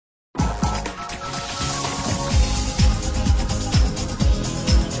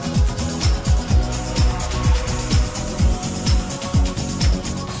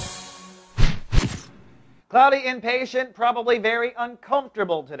Cloudy, impatient, probably very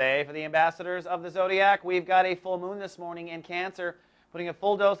uncomfortable today for the ambassadors of the zodiac. We've got a full moon this morning in Cancer, putting a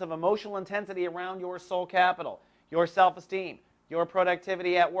full dose of emotional intensity around your soul capital, your self-esteem, your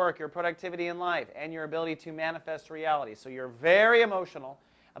productivity at work, your productivity in life, and your ability to manifest reality. So you're very emotional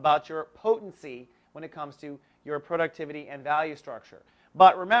about your potency when it comes to your productivity and value structure.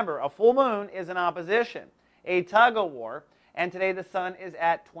 But remember, a full moon is an opposition, a tug-of-war, and today the sun is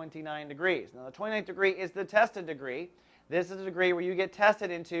at 29 degrees. Now the 29th degree is the tested degree. This is a degree where you get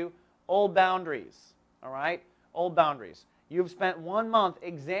tested into old boundaries, all right? Old boundaries. You've spent 1 month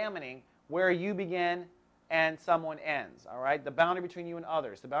examining where you begin and someone ends, all right? The boundary between you and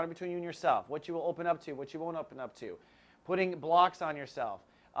others, the boundary between you and yourself, what you will open up to, what you won't open up to, putting blocks on yourself,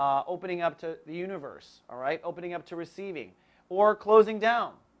 opening up to the universe, all right? Opening up to receiving, or closing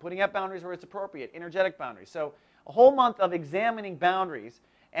down, putting up boundaries where it's appropriate, energetic boundaries. So a whole month of examining boundaries,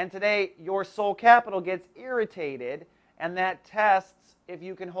 and today your soul capital gets irritated, and that tests if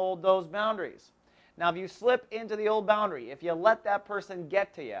you can hold those boundaries. Now, if you slip into the old boundary, if you let that person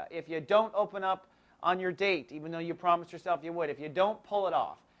get to you, if you don't open up on your date, even though you promised yourself you would, if you don't pull it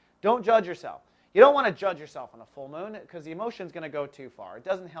off, don't judge yourself. You don't want to judge yourself on a full moon because the emotion's going to go too far. It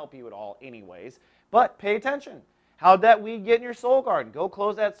doesn't help you at all anyways, but pay attention. How'd that weed get in your soul garden? Go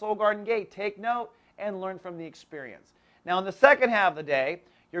close that soul garden gate. Take note and learn from the experience. Now, in the second half of the day,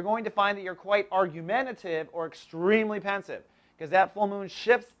 you're going to find that you're quite argumentative or extremely pensive because that full moon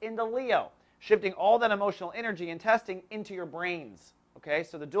shifts into Leo, shifting all that emotional energy and testing into your brains. Okay,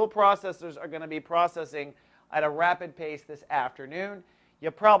 so the dual processors are going to be processing at a rapid pace this afternoon. You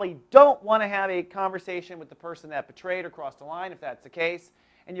probably don't want to have a conversation with the person that betrayed or crossed the line if that's the case,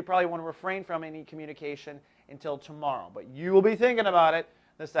 and you probably want to refrain from any communication until tomorrow. But you will be thinking about it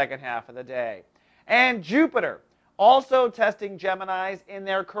the second half of the day. And Jupiter, also testing Geminis in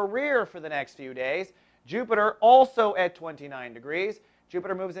their career for the next few days. Jupiter also at 29 degrees.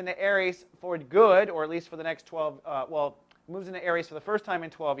 Jupiter moves into Aries for good, or at least for the next 12, moves into Aries for the first time in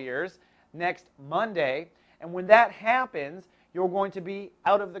 12 years, next Monday. And when that happens, you're going to be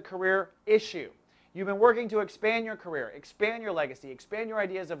out of the career issue. You've been working to expand your career, expand your legacy, expand your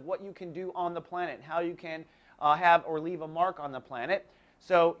ideas of what you can do on the planet, how you can have or leave a mark on the planet.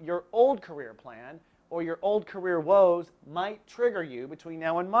 So your old career plan or your old career woes might trigger you between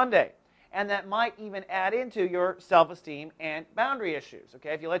now and Monday. And that might even add into your self-esteem and boundary issues. Okay,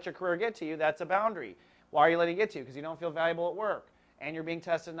 if you let your career get to you, that's a boundary. Why are you letting it get to you? Because you don't feel valuable at work. And you're being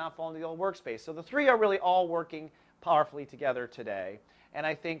tested not falling into the old workspace. So the three are really all working powerfully together today. And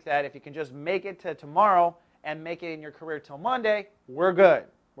I think that if you can just make it to tomorrow and make it in your career till Monday, we're good.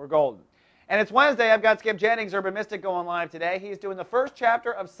 We're golden. And it's Wednesday. I've got Skip Jennings, Urban Mystic, going live today. He's doing the first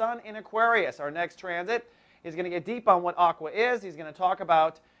chapter of Sun in Aquarius, our next transit. He's going to get deep on what Aqua is. He's going to talk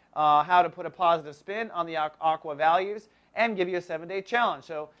about how to put a positive spin on the Aqua values and give you a 7-day challenge.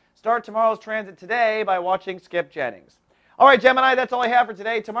 So start tomorrow's transit today by watching Skip Jennings. All right, Gemini, that's all I have for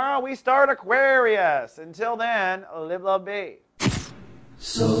today. Tomorrow we start Aquarius. Until then, live, love, be.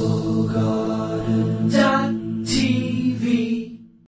 So